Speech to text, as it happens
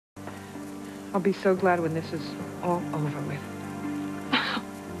I'll be so glad when this is all over with.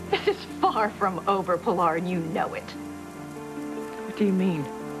 This is far from over, Pilar, and you know it. What do you mean?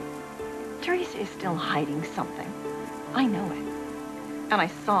 Teresa is still hiding something. I know it. And I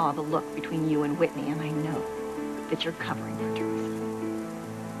saw the look between you and Whitney, and I know that you're covering for Teresa.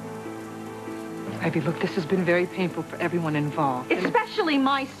 Ivy, look, this has been very painful for everyone involved. Especially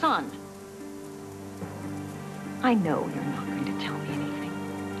my son. I know you're not going to tell me anything.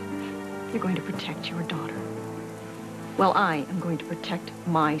 You're going to protect your daughter. Well, I am going to protect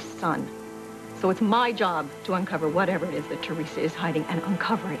my son. So it's my job to uncover whatever it is that Teresa is hiding, and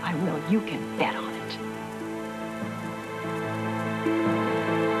uncover it I will. You can bet on it.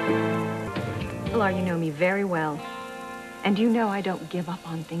 Pilar, you know me very well. And you know I don't give up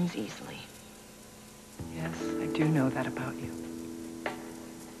on things easily. Yes, I do know that about you.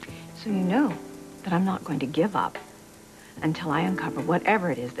 So you know that I'm not going to give up until I uncover whatever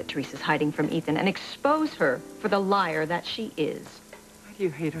it is that Teresa's hiding from Ethan and expose her for the liar that she is. Why do you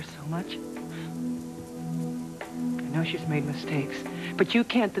hate her so much? I know she's made mistakes, but you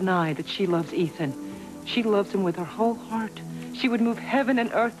can't deny that she loves Ethan. She loves him with her whole heart. She would move heaven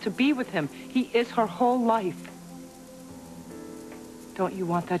and earth to be with him. He is her whole life. Don't you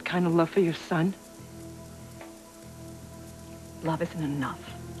want that kind of love for your son? Love isn't enough.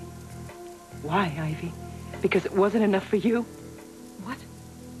 Why, Ivy? Because it wasn't enough for you? What?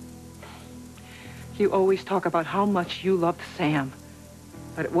 You always talk about how much you loved Sam.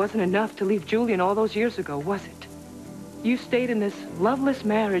 But it wasn't enough to leave Julian all those years ago, was it? You stayed in this loveless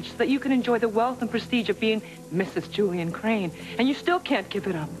marriage so that you can enjoy the wealth and prestige of being Mrs. Julian Crane, and you still can't give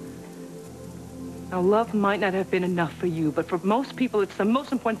it up. Now, love might not have been enough for you, but for most people, it's the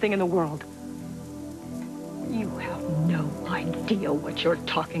most important thing in the world. You have no idea what you're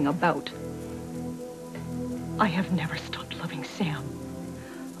talking about. I have never stopped loving Sam.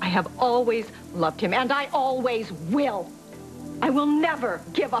 I have always loved him, and I always will. I will never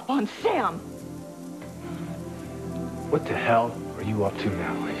give up on Sam. What the hell are you up to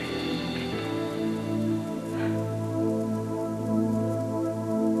now,